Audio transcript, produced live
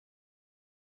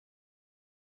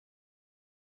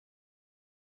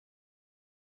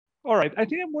All right, I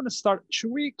think I'm going to start.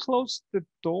 Should we close the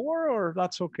door, or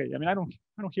that's okay? I mean, I don't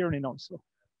hear any noise, so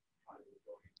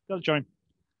they'll join.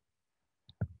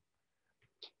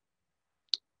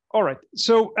 All right.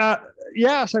 So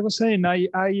yeah, as I was saying,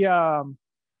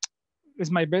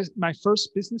 it's my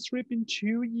first business trip in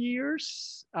 2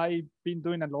 years. I've been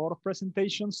doing a lot of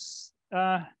presentations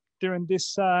during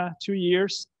these 2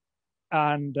 years,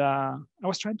 and I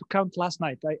was trying to count last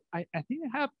night. I think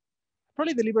I have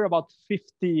probably delivered about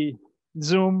 50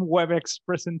 Zoom WebEx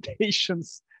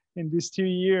presentations in these 2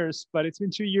 years, but it's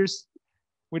been 2 years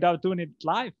without doing it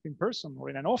live in person or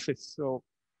in an office. So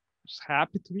just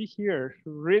happy to be here.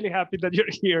 Really happy that you're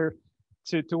here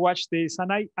to watch this.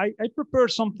 And I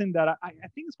prepared something that I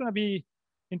think is going to be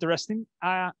interesting.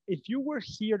 If you were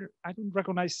here, I don't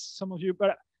recognize some of you,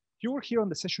 but you were here on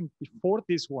the session before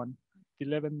this one,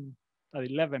 11 at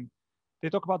 11. They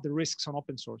talk about the risks on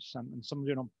open source and some,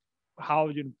 how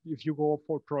if you go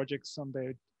for projects on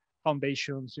the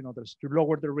foundations, there's to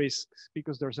lower the risks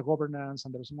because there's a governance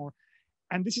and there's more.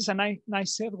 And this is a nice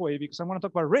segue because I want to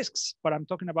talk about risks, but I'm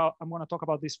going to talk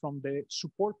about this from the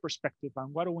support perspective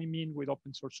and what do we mean with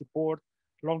open source support,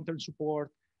 long-term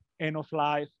support, end of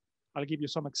life. I'll give you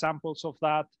some examples of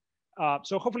that.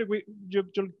 So hopefully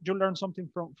you'll learn something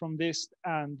from this,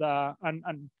 and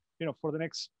for the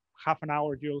next half an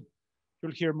hour you'll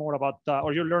hear more about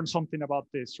or you'll learn something about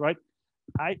this, right?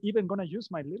 I even gonna use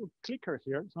my little clicker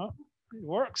here. So it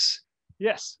works.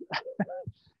 Yes.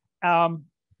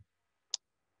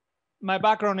 My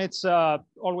background, it's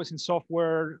always in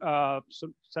software,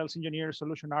 sales engineer,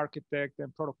 solution architect,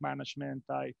 and product management.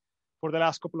 For the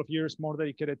last couple of years, more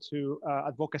dedicated to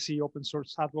advocacy, open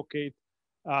source advocate,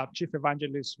 chief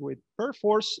evangelist with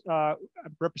Perforce.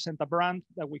 Represent a brand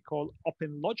that we call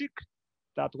Open Logic.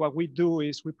 That what we do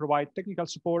is we provide technical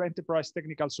support, enterprise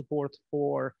technical support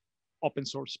for open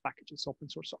source packages, open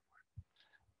source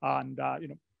software. And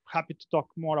happy to talk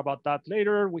more about that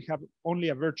later. We have only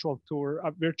a virtual tour,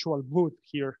 a virtual booth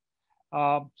here.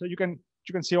 So you can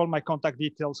see all my contact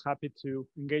details. Happy to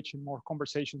engage in more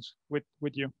conversations with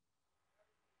you.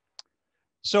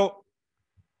 So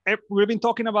we've been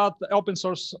talking about open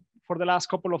source for the last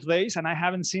couple of days, and I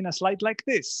haven't seen a slide like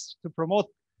this to promote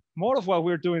more of what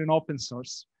we're doing in open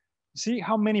source. See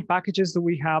how many packages do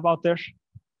we have out there?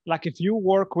 Like if you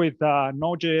work with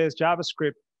Node.js,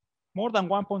 JavaScript, more than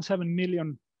 1.7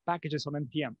 million packages on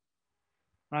NPM,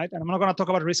 right? And I'm not going to talk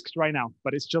about risks right now,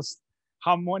 but it's just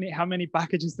how many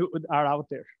packages are out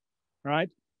there, right?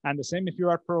 And the same if you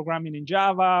are programming in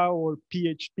Java or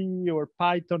PHP or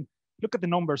Python, look at the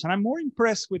numbers. And I'm more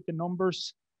impressed with the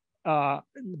numbers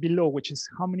below, which is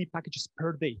how many packages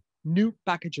per day, new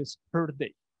packages per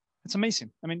day. It's amazing.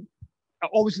 I mean,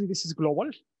 obviously this is global,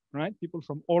 right? People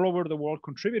from all over the world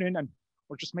contributing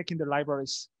or just making their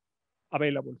libraries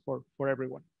available for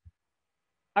everyone.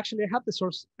 Actually, I have the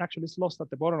source. Actually, it's lost at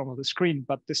the bottom of the screen,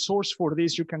 but the source for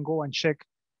this, you can go and check.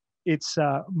 It's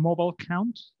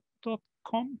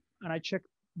mobilecount.com. And I check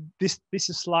this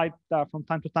slide from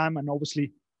time to time, and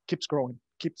obviously keeps growing,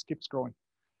 keeps growing.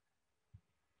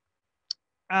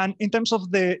 And in terms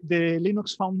of the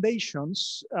Linux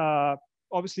foundations,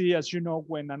 obviously, as you know,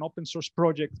 when an open source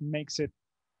project makes it,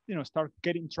 start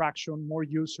getting traction, more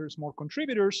users, more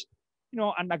contributors,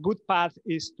 and a good path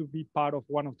is to be part of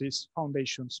one of these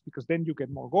foundations, because then you get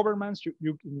more governance,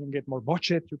 you can get more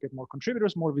budget, you get more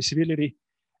contributors, more visibility.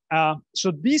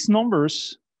 So these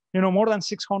numbers, more than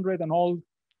 600 and all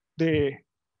the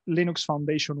Linux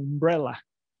Foundation umbrella,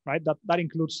 right? That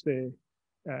includes the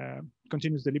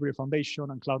Continuous Delivery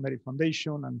Foundation and Cloud Native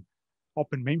Foundation and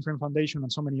Open Mainframe Foundation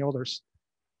and so many others.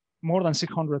 More than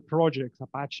 600 projects,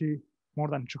 Apache, more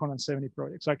than 270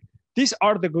 projects. Like these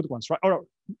are the good ones, right? Or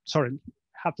sorry,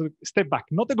 have to step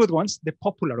back. Not the good ones, the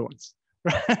popular ones.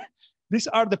 Right? These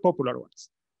are the popular ones.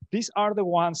 These are the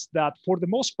ones that, for the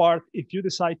most part, if you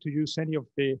decide to use any of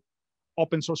the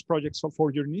open source projects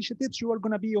for your initiatives, you are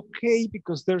going to be okay,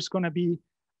 because there's going to be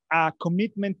a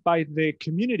commitment by the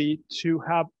community to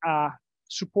have a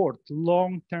support,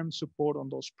 long-term support on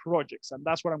those projects. And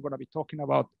that's what I'm going to be talking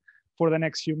about for the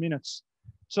next few minutes.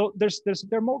 So there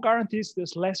are more guarantees,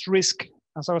 there's less risk.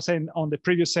 As I was saying on the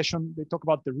previous session, they talk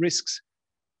about the risks.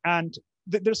 And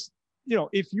there's,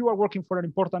 if you are working for an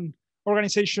important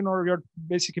organization, or you're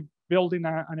basically building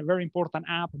a very important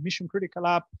app, a mission critical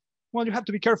app, well, you have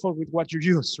to be careful with what you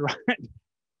use, right?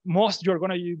 Most you're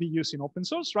going to be using open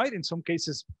source, right? In some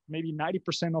cases, maybe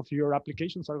 90% of your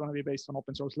applications are going to be based on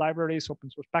open source libraries, open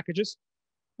source packages.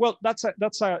 Well,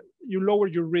 you lower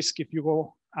your risk if you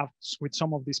go with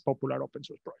some of these popular open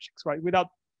source projects, right?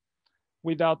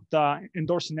 Without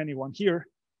endorsing anyone here.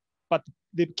 But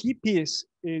the key piece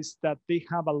is that they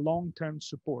have a long-term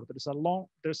support. There's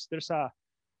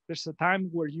a time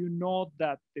where you know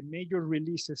that the major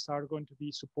releases are going to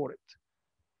be supported.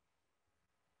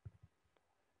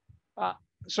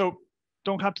 So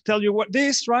don't have to tell you what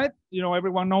this, right? You know,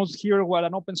 everyone knows here what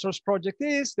an open source project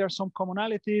is. There's some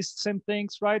commonalities, same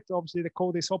things, right? Obviously the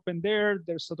code is open there.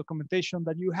 There's a documentation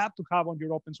that you have to have on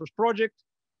your open source project.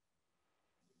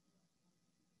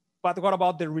 But what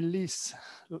about the release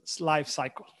life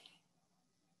cycle,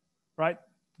 right?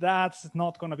 That's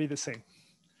not gonna be the same.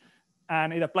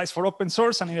 And it applies for open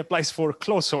source and it applies for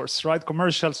closed source, right?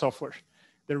 Commercial software.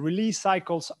 The release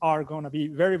cycles are gonna be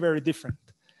very, very different.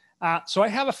 So I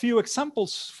have a few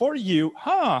examples for you.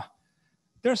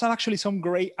 There's actually some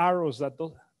gray arrows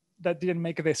that didn't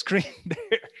make the screen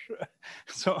there.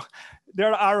 So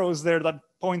there are arrows there that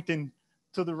pointing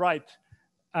to the right.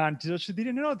 And just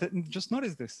didn't know that, just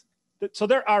notice this. So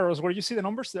there are arrows where you see the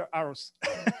numbers, there are arrows.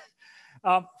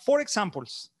 4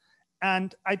 examples.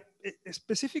 And I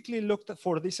specifically looked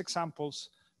for these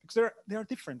examples because they are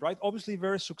different, right? Obviously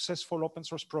very successful open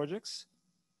source projects.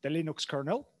 The Linux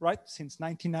kernel, right? Since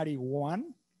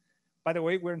 1991. By the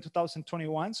way, we're in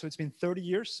 2021, so it's been 30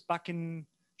 years. Back in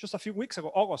just a few weeks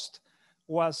ago, August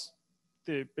was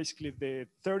basically the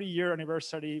 30-year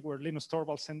anniversary where Linus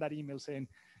Torvalds sent that email saying,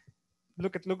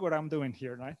 look what I'm doing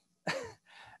here, right?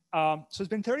 So it's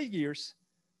been 30 years,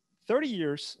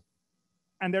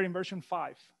 and they're in version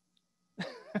 5,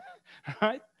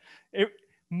 right?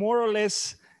 More or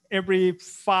less, every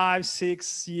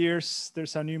 5-6 years,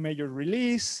 there's a new major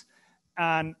release,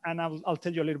 and I'll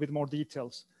tell you a little bit more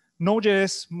details.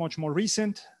 Node.js, much more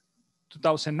recent,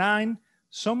 2009.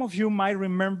 Some of you might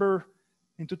remember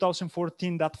in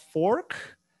 2014 that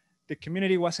fork. The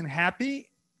community wasn't happy.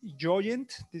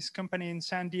 Joyent, this company in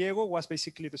San Diego, was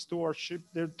basically the stewardship.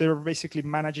 They're basically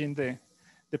managing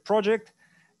the project.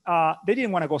 They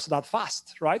didn't want to go that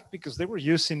fast, right? Because they were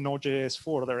using Node.js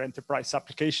for their enterprise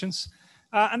applications.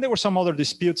 And there were some other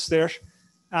disputes there,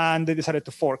 and they decided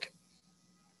to fork,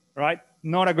 right?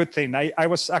 Not a good thing. I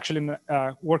was actually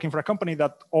working for a company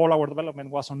that all our development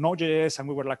was on Node.js, and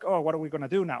we were like, oh, what are we going to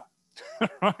do now?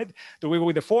 Right? Do we go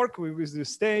with the fork? Do we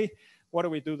stay? What do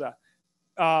we do that?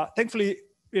 Thankfully,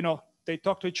 you know, they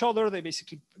talked to each other. They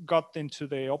basically got into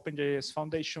the OpenJS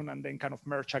Foundation and then kind of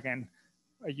merged again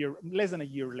less than a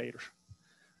year later,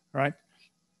 right?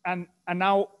 And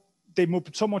now they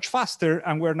moved so much faster,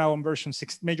 and we're now on version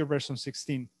 6, major version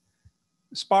 16.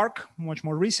 Spark, much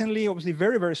more recently, obviously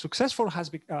very, very successful.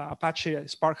 Apache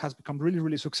Spark has become really,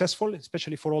 really successful,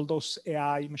 especially for all those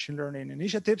AI machine learning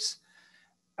initiatives.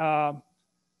 They're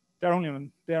only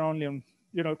on,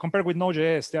 you know, compared with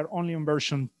Node.js, they're only on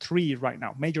version 3 right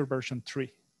now, major version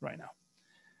 3 right now.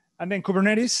 And then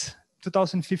Kubernetes,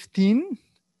 2015,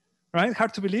 right?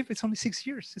 Hard to believe, it's only 6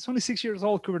 years. It's only 6 years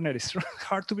old, Kubernetes, right?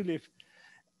 Hard to believe.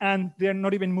 And they're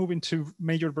not even moving to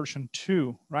major version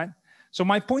 2, right? So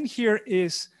my point here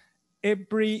is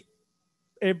every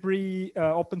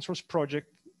open source project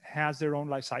has their own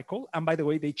life cycle. And by the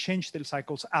way, they change their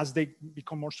cycles as they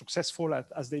become more successful,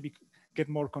 as they get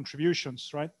more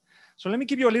contributions, right? So let me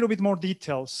give you a little bit more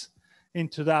details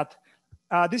into that.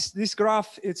 This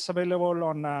graph, it's available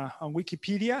on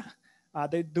Wikipedia.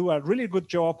 They do a really good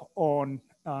job on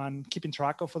keeping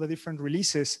track of the different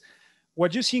releases.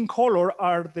 What you see in color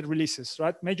are the releases,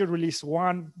 right? Major release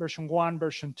 1,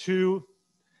 version 2,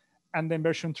 and then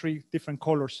version 3, different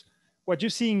colors. What you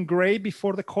see in gray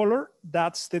before the color,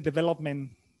 that's the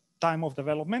development, time of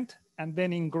development. And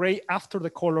then in gray after the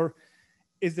color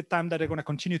is the time that they're gonna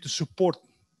continue to support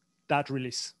that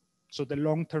release. So the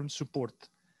long-term support.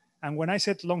 And when I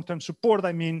said long-term support,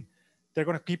 I mean, they're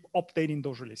gonna keep updating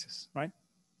those releases, right?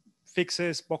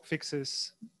 Fixes, bug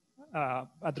fixes,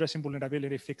 addressing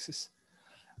vulnerability fixes.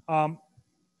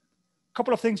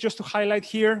 Couple of things just to highlight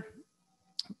here.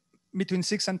 Between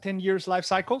 6 and 10 years life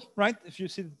cycle, right? If you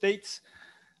see the dates,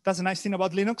 that's a nice thing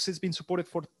about Linux. It's been supported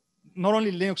for not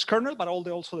only Linux kernel, but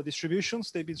also the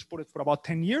distributions. They've been supported for about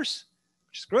 10 years,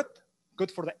 which is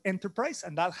good for the enterprise.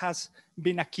 And that has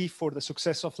been a key for the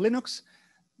success of Linux,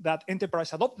 that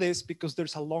enterprise adopt this because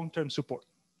there's a long-term support,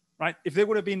 right? If they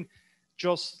would have been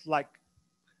just like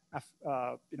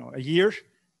a year,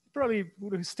 probably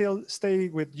would still stay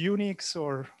with Unix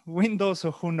or Windows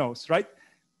or who knows, right?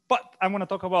 But I want to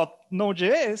talk about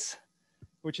Node.js,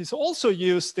 which is also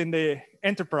used in the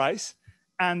enterprise,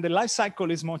 and the life cycle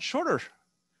is much shorter,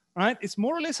 right? It's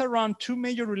more or less around 2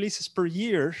 major releases per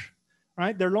year,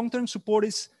 right? Their long-term support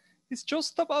is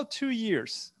just about 2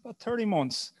 years, about 30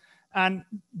 months. And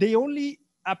they only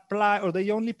apply, or they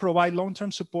only provide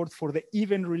long-term support for the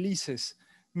event releases,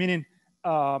 meaning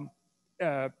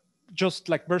just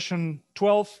like version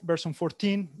 12, version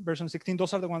 14, version 16,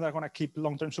 those are the ones that are going to keep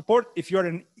long-term support. If you're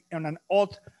in an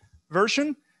old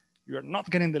version, you're not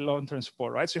getting the long-term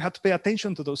support, right? So you have to pay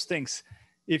attention to those things.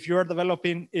 If you're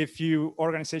developing, if your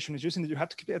organization is using it, you have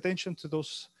to pay attention to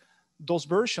those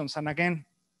versions. And again,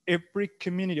 every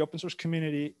community, open source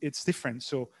community, it's different.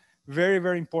 So very,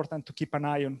 very important to keep an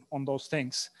eye on those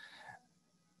things.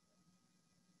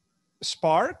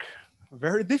 Spark,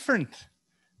 very different.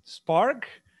 Spark,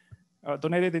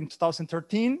 donated in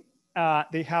 2013.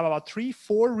 They have about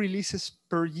 3-4 releases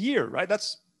per year, right?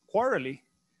 That's quarterly,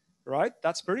 right?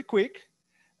 That's very quick.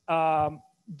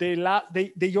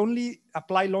 They only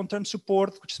apply long-term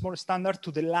support, which is more standard,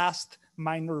 to the last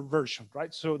minor version,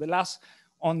 right? So the last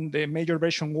on the major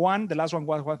version 1, the last one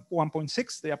was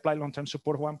 1.6. They apply long-term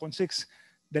support 1.6.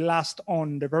 The last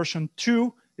on the version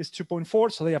 2 is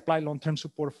 2.4. So they apply long-term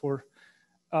support for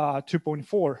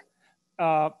 2.4.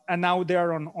 And now they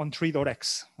are on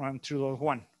 3.x, on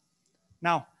 3.1.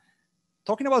 Now,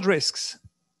 talking about risks,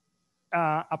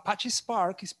 Apache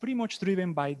Spark is pretty much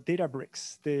driven by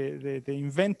Databricks. The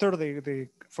inventor, I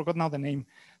forgot now the name,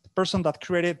 the person that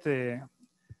created the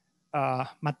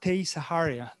Matei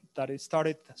Zaharia, that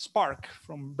started Spark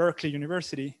from Berkeley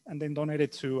University and then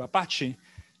donated to Apache.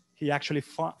 He actually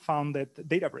founded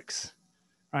Databricks,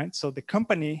 right? So the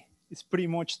company is pretty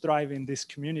much driving this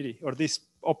community or this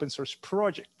open source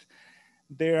project.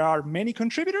 There are many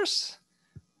contributors,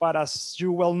 but as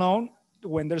you well know,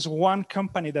 when there's one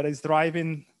company that is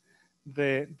driving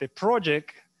the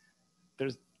project,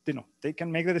 they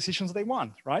can make the decisions they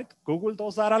want, right? Google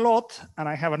does that a lot. And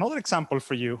I have another example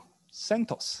for you,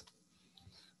 CentOS,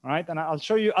 right? And I'll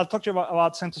talk to you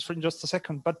about CentOS for just a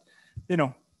second, but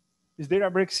is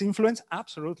Databricks influence?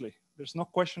 Absolutely. There's no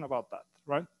question about that,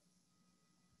 right?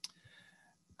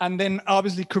 And then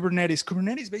obviously Kubernetes.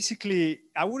 Kubernetes basically,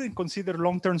 I wouldn't consider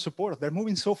long-term support. They're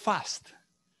moving so fast,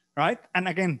 right? And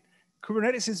again,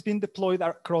 Kubernetes is being deployed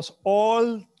across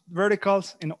all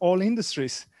verticals in all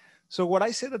industries. So what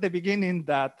I said at the beginning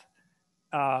that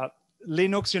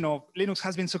Linux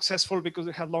has been successful because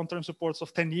it had long-term supports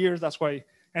of 10 years. That's why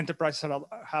enterprises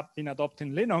have been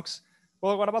adopting Linux.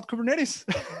 Well, what about Kubernetes?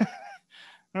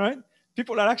 All right?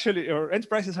 People are actually, or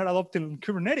enterprises are adopting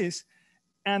Kubernetes,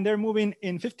 and they're moving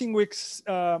in 15 weeks,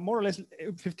 more or less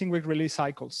 15-week release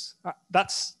cycles.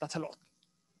 That's a lot,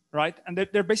 right? And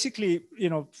they're basically,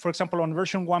 for example, on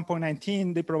version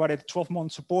 1.19, they provided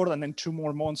 12-month support and then 2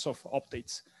 more months of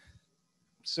updates.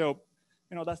 So,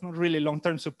 that's not really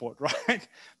long-term support, right?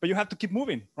 But you have to keep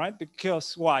moving, right?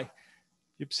 Because why?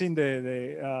 You've seen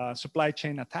the supply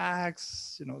chain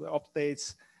attacks, the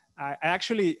updates. I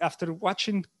actually, after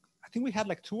watching, I think we had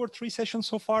like 2 or 3 sessions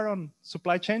so far on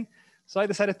supply chain. So I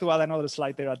decided to add another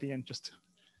slide there at the end, just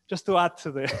to add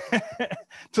to the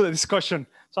to the discussion.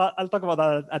 So I'll talk about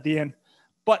that at the end.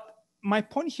 But my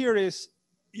point here is,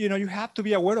 you have to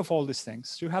be aware of all these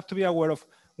things. You have to be aware of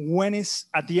when is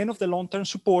at the end of the long-term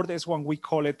support is when we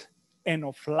call it end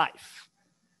of life,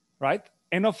 right?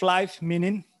 End of life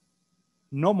meaning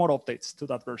no more updates to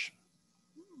that version,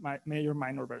 major,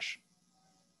 minor version.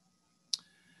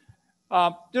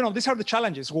 These are the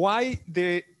challenges. Why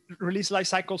the release life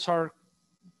cycles are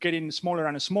getting smaller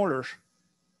and smaller?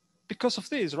 Because of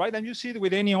this, right? And you see it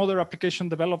with any other application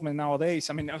development nowadays.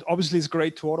 I mean, obviously it's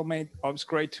great to automate. It's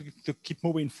great to keep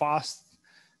moving fast,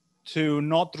 to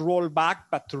not roll back,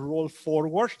 but to roll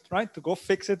forward, right? To go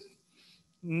fix it,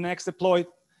 next deploy,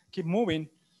 keep moving.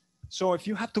 So if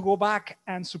you have to go back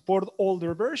and support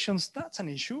older versions, that's an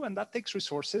issue, and that takes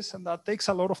resources, and that takes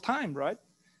a lot of time, right?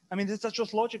 I mean, that's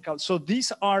just logical. So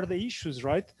these are the issues,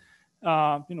 right?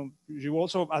 You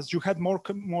also, as you had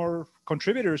more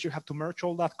contributors, you have to merge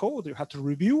all that code. You have to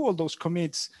review all those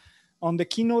commits. On the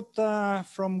keynote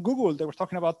from Google, they were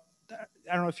talking about,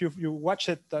 I don't know if you watch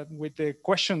it with the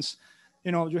questions,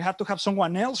 you have to have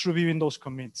someone else reviewing those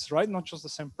commits, right? Not just the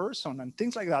same person and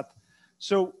things like that.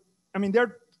 So, I mean,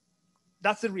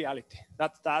 that's the reality.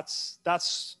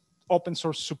 That's open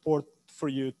source support for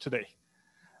you today.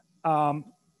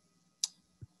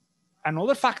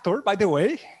 Another factor, by the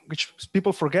way, which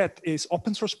people forget, is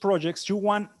open source projects. You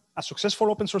want a successful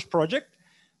open source project,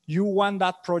 you want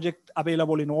that project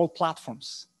available in all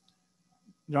platforms,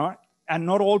 right? And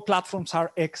not all platforms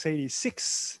are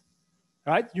x86,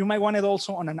 right? You might want it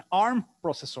also on an ARM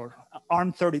processor,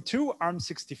 ARM32,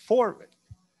 ARM64,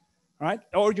 right?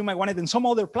 Or you might want it in some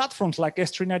other platforms like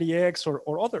S390X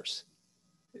or others.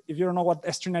 If you don't know what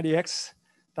S390X,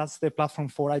 that's the platform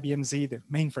for IBM Z, the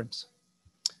mainframes.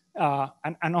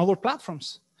 And other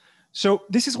platforms. So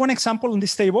this is one example in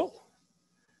this table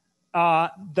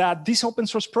that this open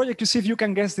source project, you see if you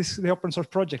can guess the open source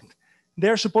project.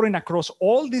 They're supporting across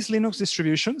all these Linux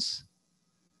distributions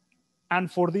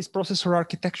and for these processor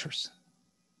architectures.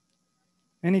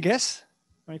 Any guess?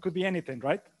 I mean, it could be anything,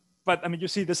 right? But I mean, you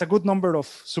see there's a good number of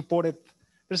supported,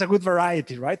 there's a good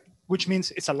variety, right? Which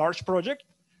means it's a large project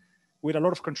with a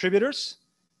lot of contributors.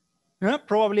 Yeah,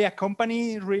 probably a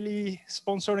company really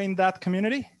sponsoring that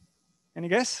community. Any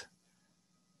guess?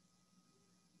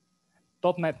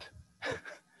 .NET.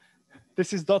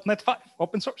 This is .NET 5,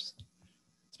 open source.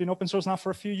 It's been open source now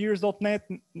for a few years, .NET.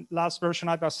 Last version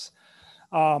I was,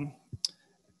 I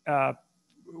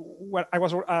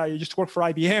used to work for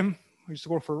IBM. I used to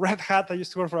work for Red Hat. I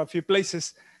used to work for a few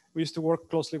places. We used to work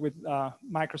closely with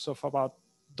Microsoft about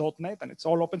 .NET, and it's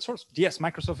all open source. Yes,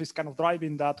 Microsoft is kind of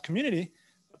driving that community,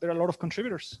 but there are a lot of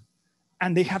contributors.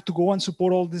 And they have to go and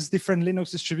support all these different Linux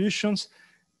distributions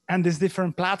and these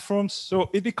different platforms. So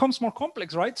it becomes more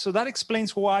complex, right? So that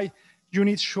explains why you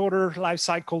need shorter life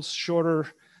cycles, shorter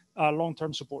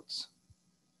long-term supports.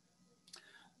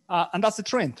 And that's the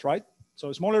trend, right?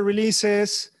 So smaller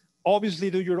releases, obviously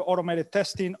do your automated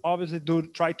testing, obviously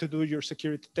try to do your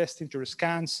security testing, your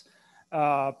scans,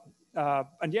 and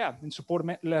yeah, and support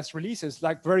less releases,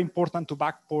 like very important to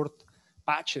backport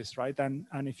patches, right? And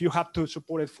if you have to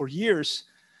support it for years,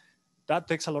 that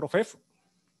takes a lot of effort.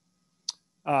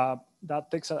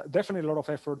 That takes definitely a lot of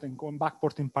effort in going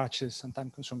backporting patches and time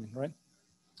consuming, right?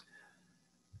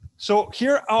 So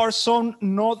here are some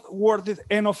noteworthy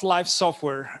end-of-life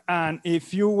software. And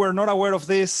if you were not aware of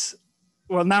this,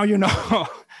 well, now you know.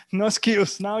 No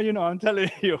excuse, now you know, I'm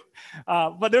telling you.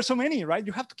 But there's so many, right?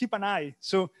 You have to keep an eye.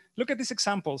 So look at these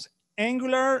examples.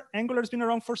 Angular has been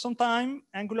around for some time.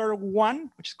 Angular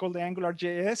 1, which is called the Angular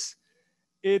JS,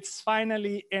 it's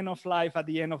finally end of life at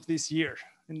the end of this year,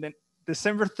 and then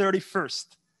December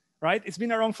 31st, right? It's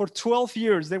been around for 12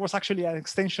 years. There was actually an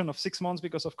extension of 6 months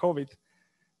because of COVID.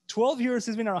 12 years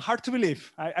it's been around, hard to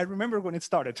believe. I remember when it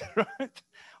started, right?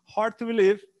 Hard to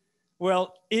believe.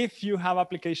 Well, if you have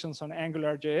applications on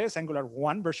Angular JS, Angular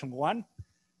 1, version 1,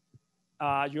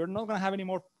 you're not gonna have any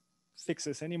more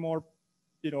fixes, any more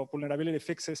vulnerability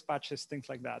fixes, patches, things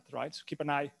like that, right? So keep an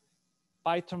eye.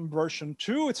 Python version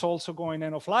 2, it's also going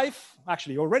end of life.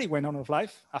 Actually, already went end of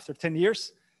life after 10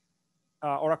 years.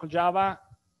 Oracle Java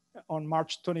on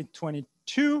March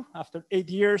 2022, after 8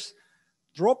 years.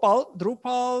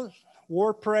 Drupal,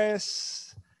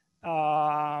 WordPress,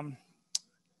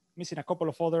 missing a couple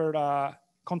of other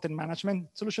content management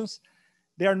solutions.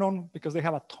 They are known because they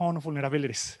have a ton of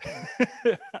vulnerabilities,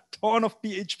 a ton of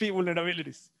PHP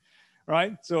vulnerabilities,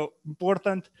 right? So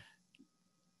important.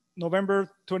 November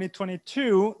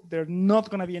 2022, there are not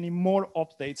going to be any more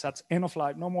updates. That's end of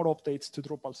life. No more updates to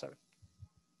Drupal 7.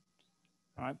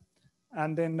 All right.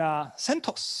 And then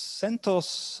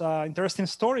CentOS, interesting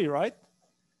story, right?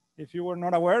 If you were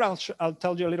not aware, I'll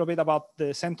tell you a little bit about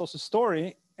the CentOS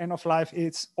story. End of life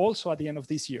is also at the end of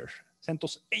this year.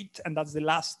 CentOS 8, and that's the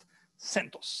last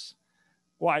CentOS.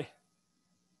 Why?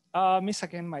 Miss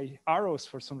again my arrows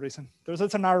for some reason. There's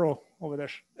an arrow over there.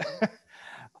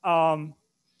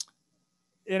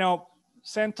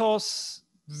 CentOS,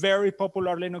 very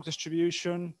popular Linux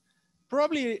distribution.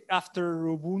 Probably after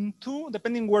Ubuntu,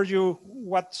 depending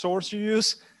what source you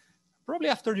use. Probably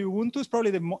after Ubuntu is probably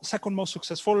the second most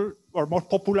successful or more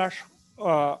popular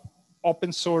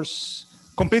open source,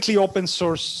 completely open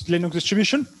source Linux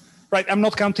distribution, right? I'm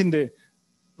not counting the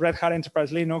Red Hat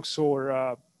Enterprise Linux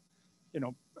or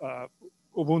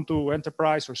Ubuntu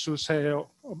Enterprise or SUSE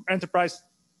Enterprise,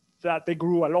 that they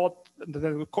grew a lot.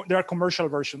 There are commercial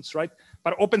versions, right?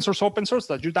 But open source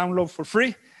that you download for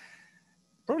free.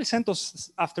 Probably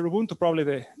CentOS after Ubuntu,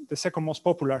 probably the second most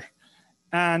popular.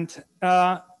 And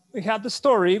we had the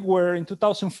story where in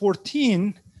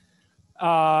 2014,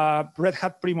 Red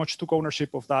Hat pretty much took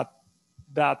ownership of that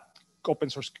open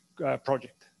source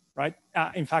project, right?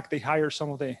 In fact, they hired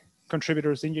some of the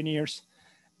contributors, engineers,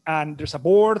 and there's a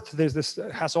board.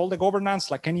 Has all the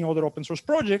governance like any other open source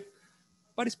project,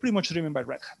 but it's pretty much driven by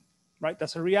Red Hat, right?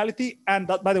 That's a reality. And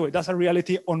that, by the way, that's a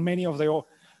reality on many of the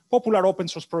popular open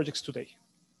source projects today.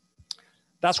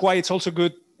 That's why it's also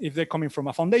good if they're coming from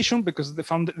a foundation, because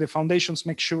the foundations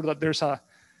make sure that there's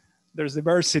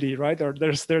diversity, right? Or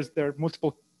there are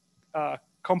multiple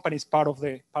companies part of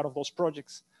those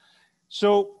projects.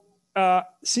 So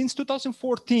since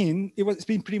 2014, it's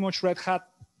been pretty much Red Hat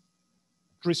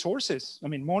resources. I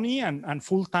mean, money and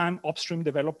full-time upstream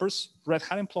developers, Red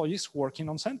Hat employees working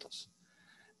on CentOS.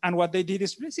 And what they did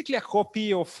is basically a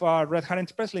copy of Red Hat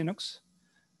Enterprise Linux,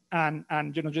 and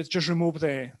just remove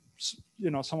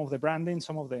some of the branding,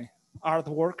 some of the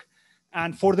artwork,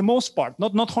 and for the most part,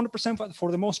 not 100%, but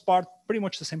for the most part, pretty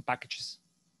much the same packages,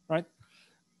 right?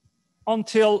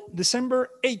 until December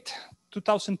 8,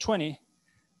 2020,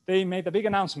 they made a big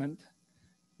announcement.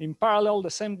 In parallel, the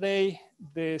same day,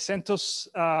 the CentOS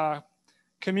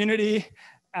community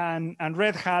and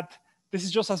Red Hat, this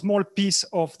is just a small piece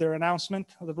of their announcement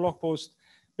of the blog post,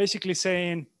 basically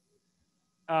saying,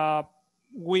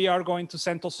 we are going to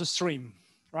CentOS Stream,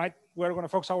 right? We're going to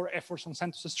focus our efforts on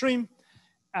CentOS Stream.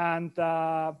 And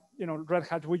Red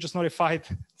Hat, we just notified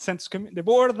CentOS the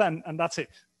board, and that's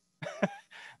it,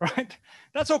 right?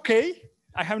 That's okay.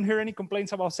 I haven't heard any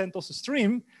complaints about CentOS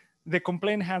Stream. The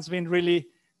complaint has been really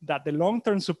that the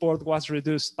long-term support was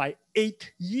reduced by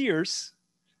 8 years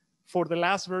for the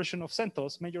last version of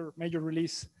CentOS, major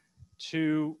release,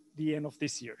 to the end of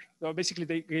this year. So basically,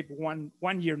 they gave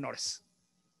one year notice,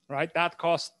 right? That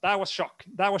was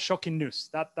shocking news.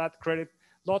 That created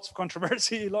lots of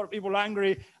controversy, a lot of people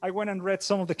angry. I went and read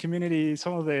some of the community,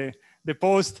 some of the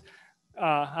post,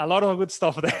 a lot of good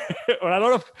stuff there, or a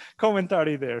lot of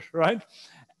commentary there, right?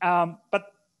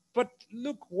 But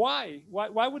look, why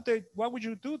would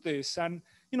you do this? And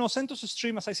CentOS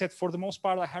Stream, as I said, for the most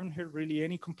part, I haven't heard really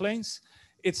any complaints.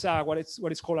 It's what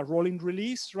is called a rolling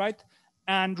release, right?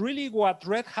 And really, what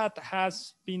Red Hat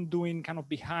has been doing, kind of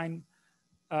behind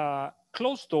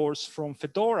closed doors from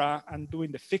Fedora, and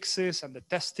doing the fixes and the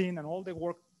testing and all the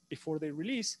work before they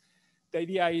release. The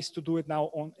idea is to do it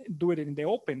now do it in the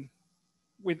open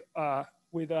with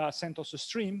CentOS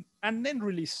Stream, and then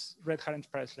release Red Hat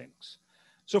Enterprise Linux.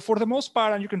 So for the most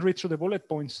part, and you can read through the bullet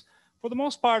points, for the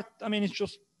most part, I mean, it's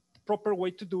just proper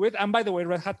way to do it. And by the way,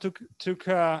 Red Hat took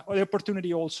the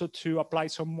opportunity also to apply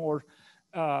some more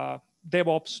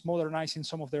DevOps, modernizing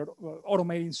some of their,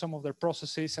 automating some of their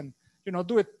processes, and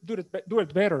do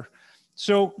it better.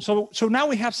 So now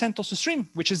we have CentOS Stream,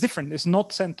 which is different. It's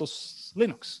not CentOS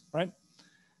Linux, right?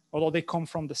 Although they come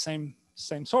from the same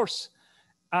source.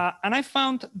 And I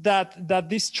found that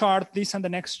this and the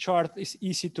next chart is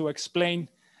easy to explain.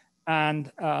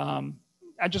 And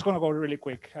I'm just going to go really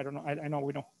quick. I know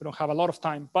we don't have a lot of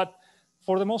time, but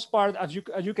for the most part, as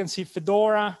you can see,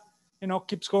 Fedora,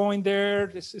 keeps going there.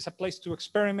 This is a place to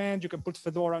experiment. You can put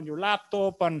Fedora on your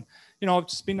laptop, and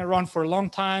it's been around for a long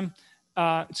time.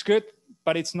 It's good,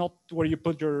 but it's not where you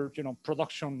put your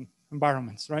production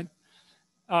environments, right?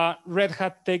 Red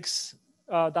Hat takes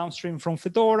downstream from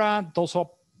Fedora. It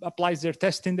also applies their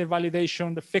testing, their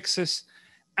validation, the fixes.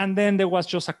 And then there was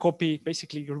just a copy,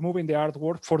 basically removing the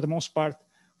artwork for the most part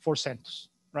for CentOS,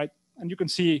 right? And you can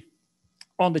see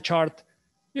on the chart,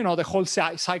 the whole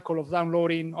cycle of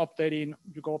downloading, updating,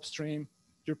 you go upstream,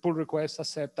 your pull request,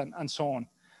 accept, and so on.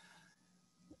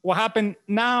 What happened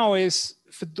now is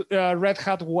Red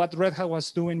Hat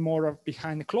was doing more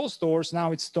behind the closed doors.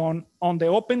 Now it's done on the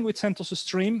open with CentOS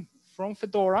Stream from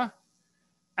Fedora,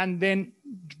 and then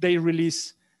they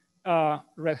release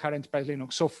Red Hat Enterprise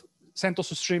Linux. So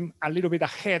CentOS Stream a little bit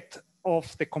ahead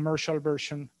of the commercial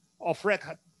version of Red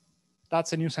Hat.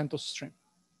 That's a new CentOS Stream,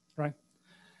 right?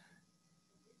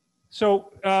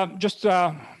 So just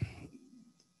a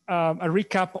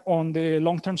recap on the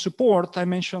long-term support. I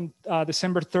mentioned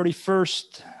December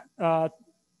 31st.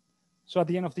 So at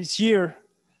the end of this year,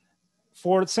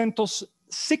 for CentOS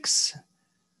 6,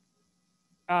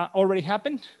 already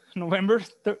happened, November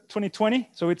 2020.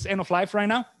 So it's end of life right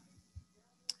now.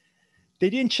 They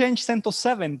didn't change CentOS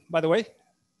 7, by the way.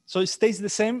 So it stays the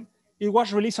same. It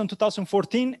was released in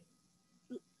 2014.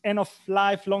 End of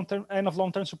life, end of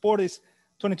long-term support is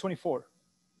 2024.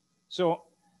 So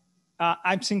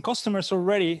I've seen customers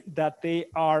already that they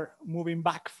are moving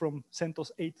back from CentOS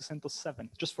 8 to CentOS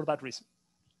 7, just for that reason.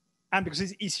 And because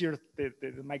it's easier, the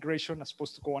migration, as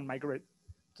opposed to go and migrate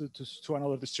to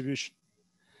another distribution.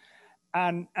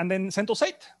 And then CentOS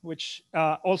 8, which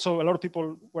also a lot of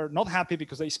people were not happy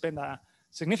because they spent a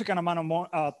significant amount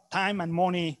of time and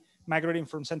money migrating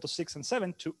from CentOS 6 and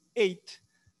 7 to 8,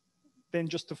 then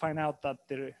just to find out that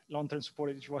the long-term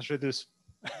support was reduced,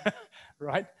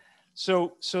 right?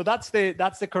 So that's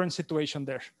the current situation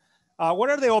there. What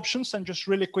are the options? And just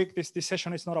really quick, this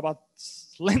session is not about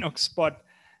Linux, but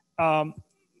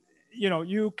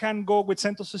you can go with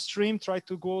CentOS Stream, try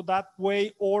to go that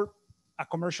way, or a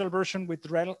commercial version with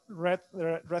Red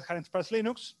Hat Enterprise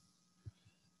Linux.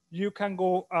 You can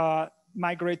go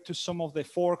migrate to some of the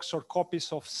forks or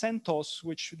copies of CentOS,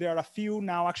 which there are a few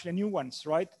now, actually new ones,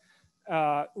 right?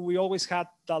 We always had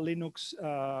the Linux,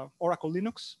 Oracle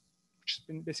Linux, which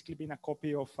has basically been a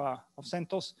copy of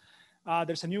CentOS.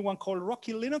 There's a new one called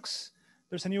Rocky Linux.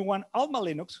 There's a new one, Alma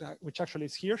Linux, which actually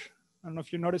is here. I don't know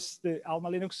if you noticed the Alma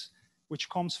Linux, which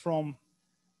comes from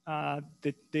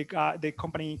the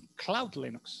company Cloud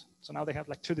Linux. So now they have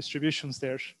like two distributions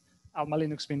there, Alma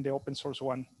Linux being the open source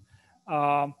one.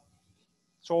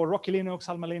 So Rocky Linux,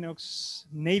 Alma Linux,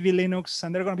 Navy Linux,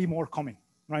 and there are going to be more coming,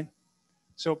 right?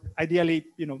 So ideally,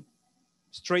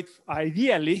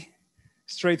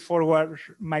 straightforward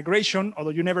migration, although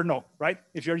you never know, right?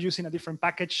 If you're using a different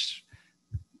package,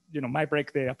 might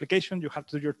break the application. You have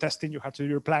to do your testing. You have to do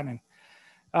your planning.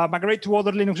 Migrate to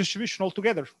other Linux distribution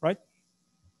altogether, right?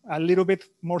 A little bit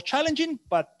more challenging,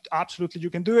 but absolutely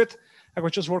you can do it. I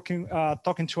was just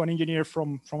talking to an engineer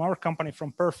from our company,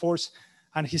 from Perforce,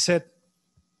 and he said,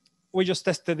 we just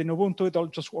tested in Ubuntu. It all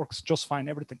just works just fine,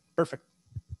 everything, perfect.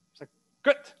 It's like,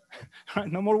 good,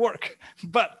 no more work.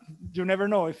 But you never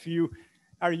know if you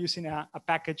are using a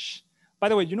package. By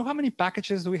the way, you know how many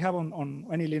packages do we have on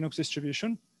any Linux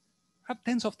distribution? We have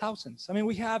tens of thousands. I mean,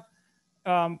 we have,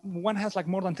 one has like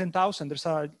more than 10,000. There's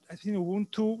I think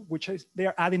Ubuntu, which is, they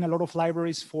are adding a lot of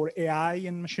libraries for AI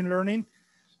and machine learning.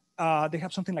 They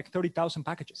have something like 30,000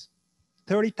 packages,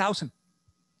 30,000,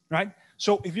 right?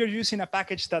 So if you're using a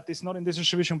package that is not in this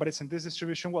distribution, but it's in this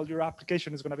distribution, well, your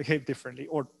application is going to behave differently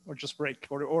or just break,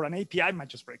 or an API might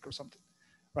just break or something,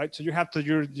 right? So you have to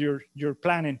do your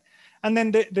planning. And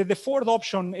then the fourth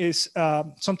option is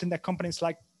something that companies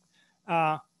like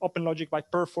OpenLogic by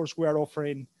Perforce, we are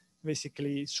offering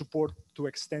basically support to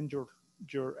extend your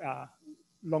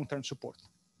long-term support,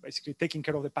 basically taking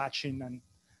care of the patching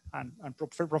and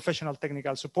professional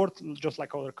technical support, just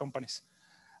like other companies.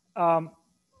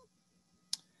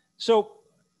 So,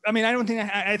 I mean,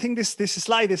 I think this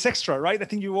slide is extra, right? I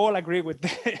think you all agree with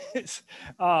this.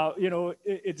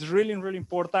 It's really, really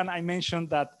important. I mentioned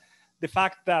that the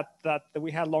fact that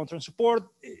we had long-term support,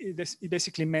 it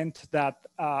basically meant that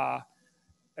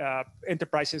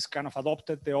enterprises kind of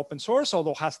adopted the open source,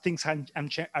 although things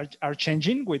are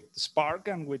changing with Spark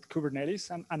and with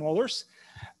Kubernetes and others.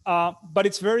 But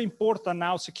it's very important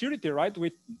now, security, right?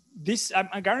 With this,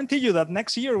 I guarantee you that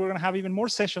next year we're going to have even more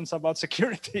sessions about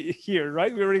security here,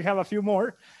 right? We already have a few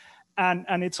more.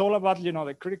 And it's all about,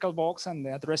 the critical box and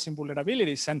the addressing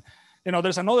vulnerabilities. And,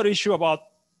 there's another issue about,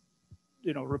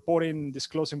 reporting,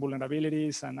 disclosing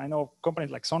vulnerabilities. And I know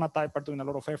companies like Sonatype are doing a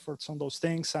lot of efforts on those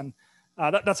things. And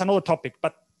that's another topic.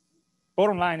 But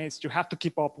bottom line is you have to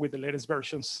keep up with the latest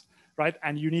versions, right?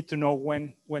 And you need to know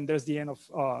when there's the end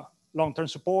of long-term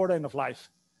support, end of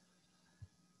life.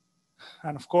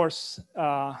 And of course,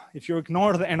 if you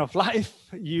ignore the end of life,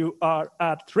 you are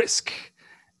at risk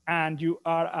and you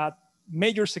are at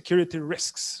major security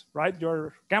risks, right?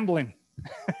 You're gambling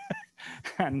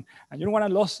and you don't want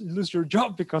to lose your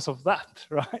job because of that,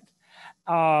 right?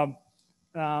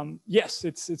 Yes,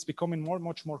 it's becoming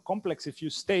much more complex if you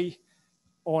stay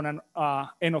on an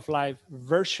end of life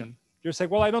version. You say,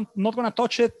 well, not going to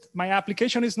touch it. My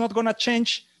application is not going to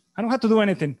change. I don't have to do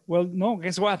anything. Well, no,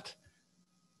 guess what?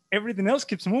 Everything else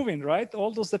keeps moving, right?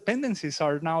 All those dependencies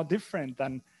are now different,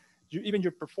 and even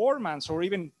your performance, or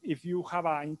even if you have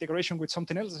an integration with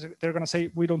something else, they're going to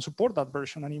say, we don't support that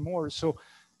version anymore. So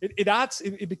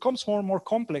it becomes more and more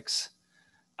complex.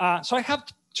 So I have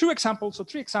three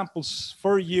examples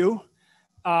for you,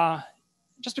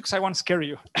 just because I want to scare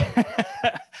you.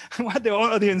 I want the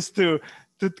audience to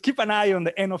keep an eye on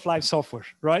the end-of-life software,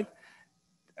 right?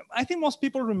 I think most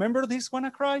people remember this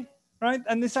WannaCry, right?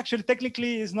 And this actually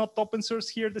technically is not open source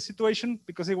here, the situation,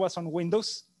 because it was on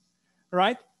Windows,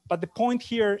 right? But the point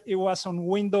here, it was on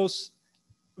Windows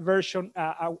version,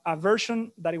 a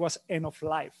version that it was end of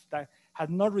life, that had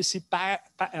not received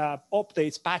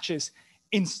updates, patches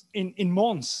in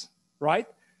months, right?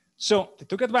 So they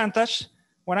took advantage.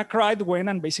 WannaCry went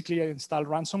and basically installed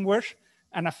ransomware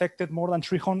and affected more than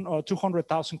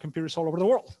 200,000 computers all over the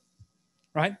world,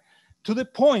 right? To the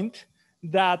point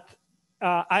that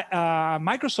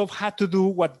Microsoft had to do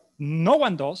what no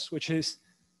one does, which is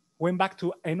went back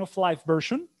to end-of-life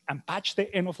version and patched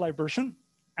the end-of-life version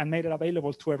and made it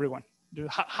available to everyone.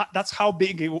 That's how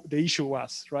big the issue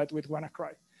was, right, with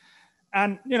WannaCry.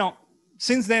 And,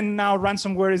 since then, now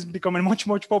ransomware is becoming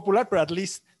much popular, but at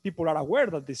least people are aware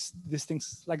that these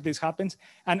things like this happens,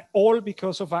 and all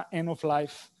because of an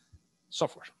end-of-life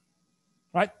software,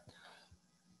 right?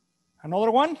 Another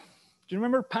one, do you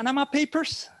remember Panama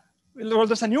Papers? Well,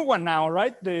 there's a new one now,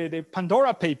 right? The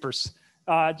Pandora Papers.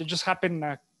 That just happened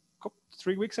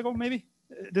 3 weeks ago, maybe.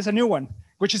 There's a new one,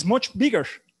 which is much bigger.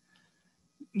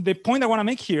 The point I want to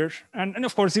make here, and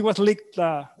of course it was leaked,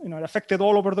 it affected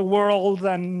all over the world,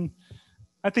 and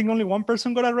I think only one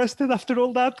person got arrested after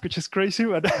all that, which is crazy,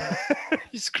 but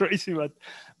it's crazy,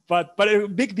 but a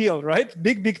big deal, right?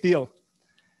 Big deal.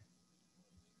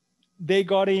 They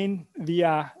got in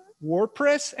via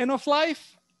WordPress end of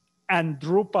life and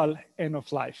Drupal end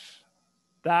of life.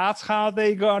 That's how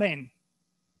they got in.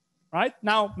 right?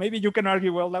 Now, maybe you can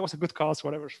argue, well, that was a good cause,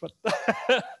 whatever, but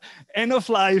end of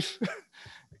life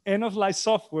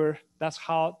software, that's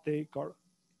how they got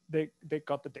the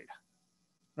data,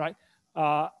 right?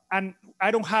 And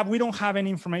we don't have any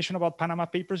information about Panama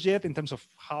Papers yet in terms of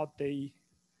how they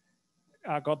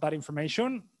got that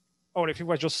information, or if it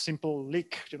was just simple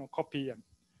leak, copy and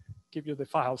give you the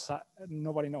files.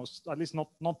 Nobody knows, at least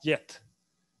not yet,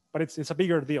 but it's a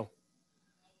bigger deal.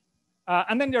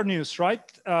 And then there are news, right?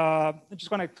 I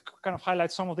just want to kind of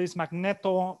highlight some of these.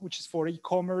 Magneto, which is for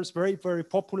e-commerce, very, very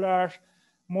popular.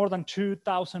 More than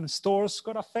 2,000 stores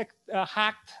got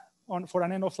hacked for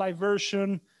an end-of-life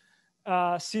version.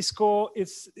 Cisco,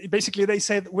 basically they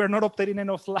said we're not updating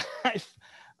end-of-life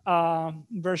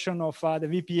version of the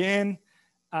VPN.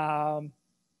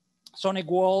 Sonic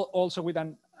Wall also with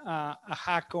a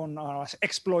hack on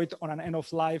exploit on an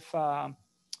end-of-life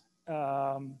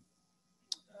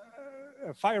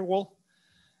firewall.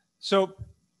 So,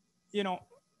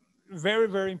 very,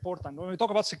 very important when we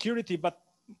talk about security, but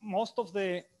most of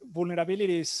the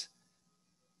vulnerabilities,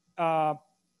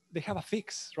 they have a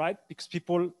fix, right? Because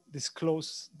people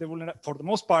disclose the vulnerability. For the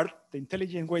most part, the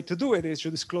intelligent way to do it is you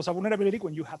disclose a vulnerability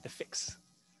when you have the fix,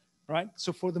 right?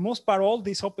 So for the most part, all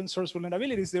these open source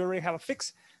vulnerabilities, they already have a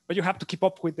fix, but you have to keep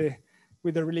up with the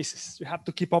releases. You have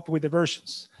to keep up with the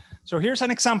versions. So here's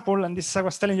an example, and I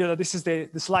was telling you that this is the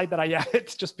slide that I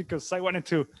added just because I wanted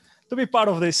to be part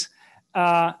of this.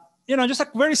 Just a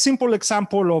very simple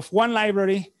example of one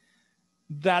library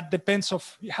that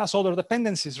has other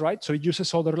dependencies, right? So it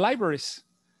uses other libraries,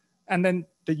 and then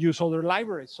they use other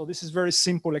libraries. So this is a very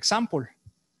simple example.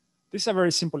 This is a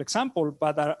very simple example,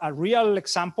 but a real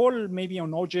example, maybe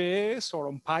on Node.js or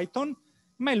on Python,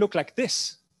 might look like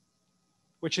this,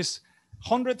 which is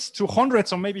hundreds to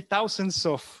hundreds or maybe thousands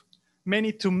of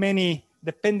many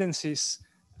dependencies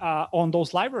on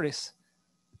those libraries.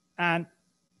 And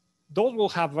those will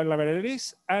have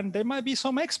vulnerabilities, and there might be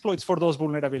some exploits for those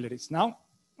vulnerabilities. Now,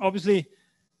 obviously,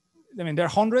 there are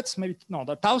hundreds, there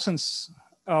are thousands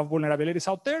of vulnerabilities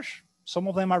out there. Some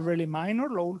of them are really minor,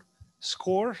 low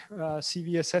score,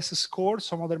 CVSS score.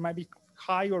 Some of them might be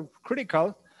high or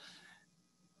critical.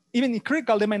 Even in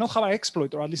critical, they might not have an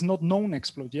exploit, or at least not known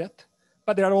exploit yet.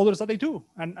 But there are others that they do,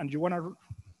 and you want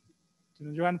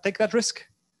to take that risk,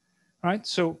 right?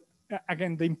 So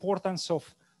again, the importance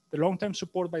of the long-term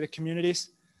support by the communities,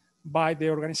 by the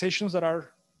organizations that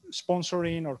are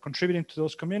sponsoring or contributing to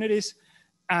those communities,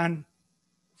 and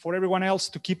for everyone else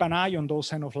to keep an eye on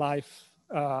those end-of-life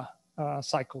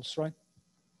cycles, right?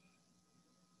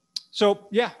 So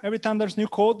yeah, every time there's new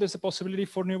code, there's a possibility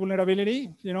for new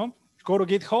vulnerability. Go to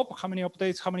GitHub, how many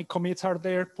updates, how many commits are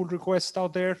there, pull requests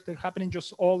out there, they're happening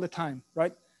just all the time,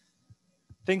 right?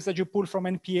 Things that you pull from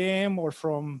NPM or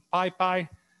from PyPy,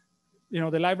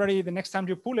 the library, the next time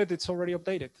you pull it, it's already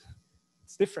updated.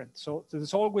 It's different. So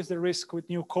there's always the risk with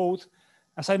new code.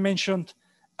 As I mentioned,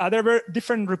 there were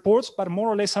different reports, but more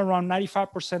or less around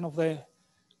 95% of the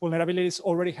vulnerabilities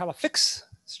already have a fix.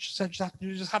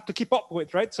 You just have to keep up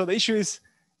with, right? So the issue is,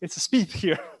 it's a speed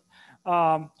here.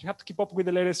 You have to keep up with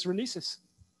the latest releases.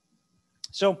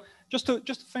 So just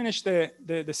to finish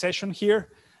the session here,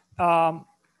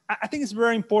 I think it's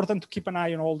very important to keep an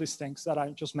eye on all these things that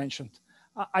I just mentioned.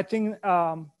 I think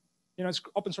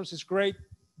open source is great,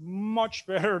 much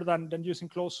better than using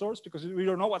closed source, because we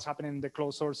don't know what's happening in the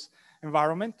closed source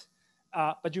environment.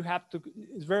 But you have to.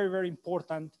 It's very, very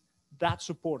important that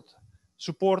support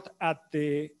at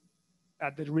the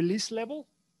release level,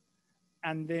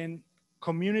 and then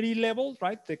community level,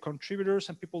 right? The contributors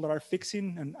and people that are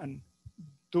fixing and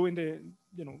doing the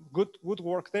good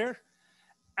work there.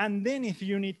 And then if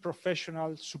you need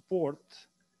professional support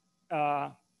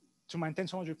to maintain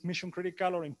some of your mission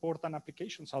critical or important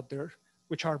applications out there,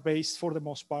 which are based for the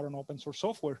most part on open source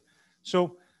software.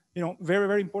 So, very,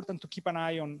 very important to keep an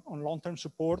eye on long-term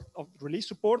support, of release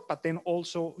support, but then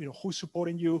also, who's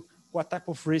supporting you, what type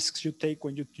of risks you take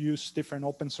when you use different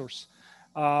open source.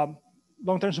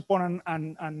 Long-term support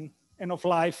and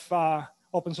end-of-life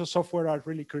open source software are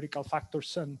really critical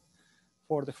factors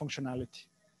for the functionality.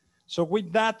 So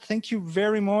with that, thank you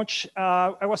very much.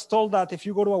 I was told that if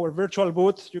you go to our virtual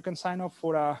booth, you can sign up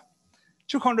for a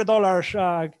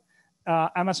 $200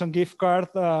 Amazon gift card.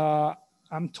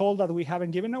 I'm told that we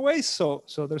haven't given away, so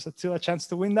there's still a chance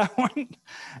to win that one.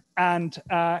 And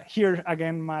here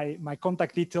again, my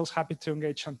contact details. Happy to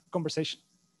engage on conversation.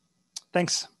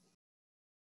 Thanks.